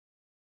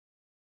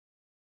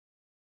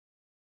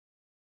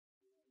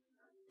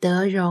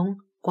Derong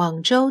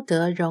Guangzhou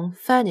Derong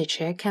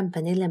Furniture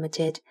Company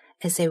Limited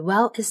is a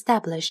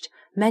well-established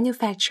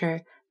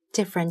manufacturer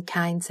different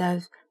kinds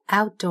of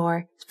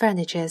outdoor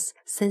furniture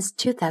since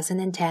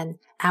 2010.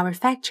 Our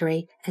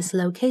factory is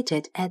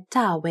located at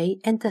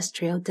Dawei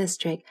Industrial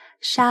District,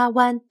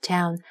 Shawan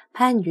Town,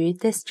 Panyu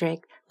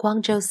District,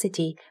 Guangzhou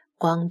City,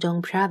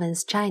 Guangdong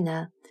Province,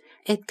 China.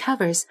 It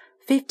covers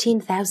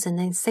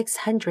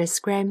 15,600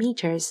 square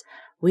meters.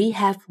 We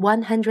have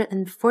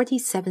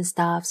 147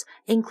 staffs,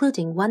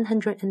 including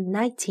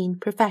 119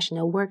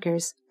 professional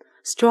workers,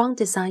 strong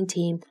design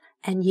team,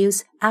 and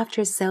use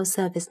after-sales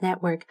service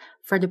network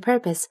for the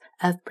purpose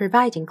of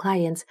providing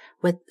clients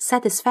with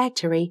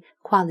satisfactory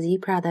quality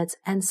products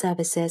and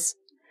services.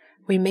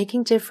 We're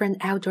making different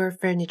outdoor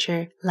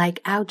furniture like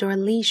outdoor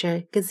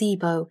leisure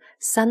gazebo,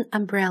 sun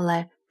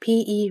umbrella,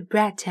 PE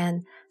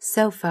rattan,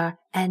 sofa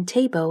and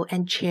table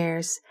and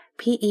chairs,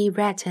 PE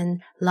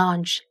rattan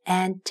lounge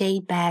and day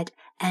bed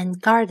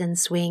and garden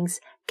swings,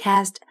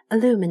 cast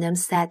aluminum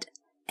set,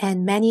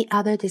 and many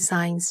other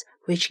designs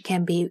which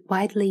can be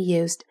widely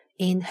used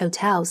in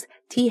hotels,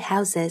 tea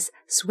houses,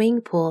 swimming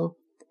pool,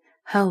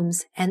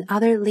 homes, and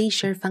other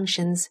leisure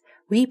functions.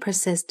 We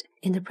persist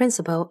in the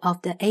principle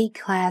of the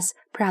A-class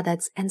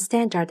products and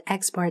standard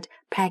export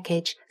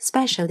package,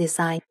 special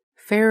design,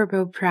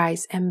 favorable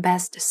price, and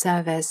best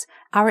service.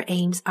 Our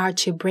aims are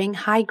to bring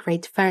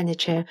high-grade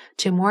furniture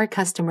to more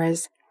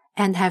customers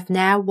and have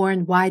now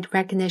won wide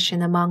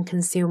recognition among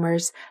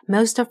consumers.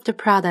 Most of the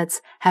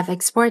products have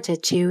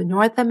exported to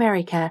North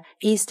America,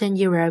 Eastern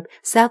Europe,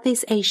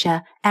 Southeast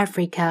Asia,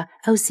 Africa,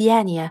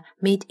 Oceania,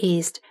 Mid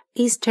East,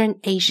 Eastern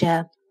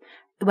Asia,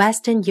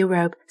 Western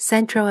Europe,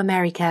 Central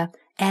America,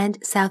 and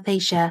South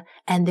Asia,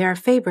 and they are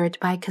favored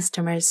by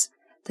customers.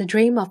 The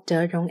dream of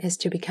Derong is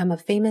to become a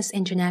famous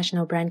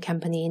international brand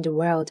company in the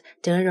world.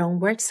 Derong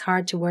works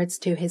hard towards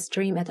his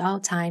dream at all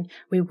times.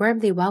 We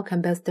warmly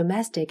welcome both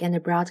domestic and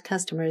abroad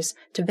customers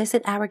to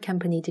visit our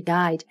company to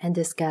guide and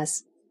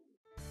discuss.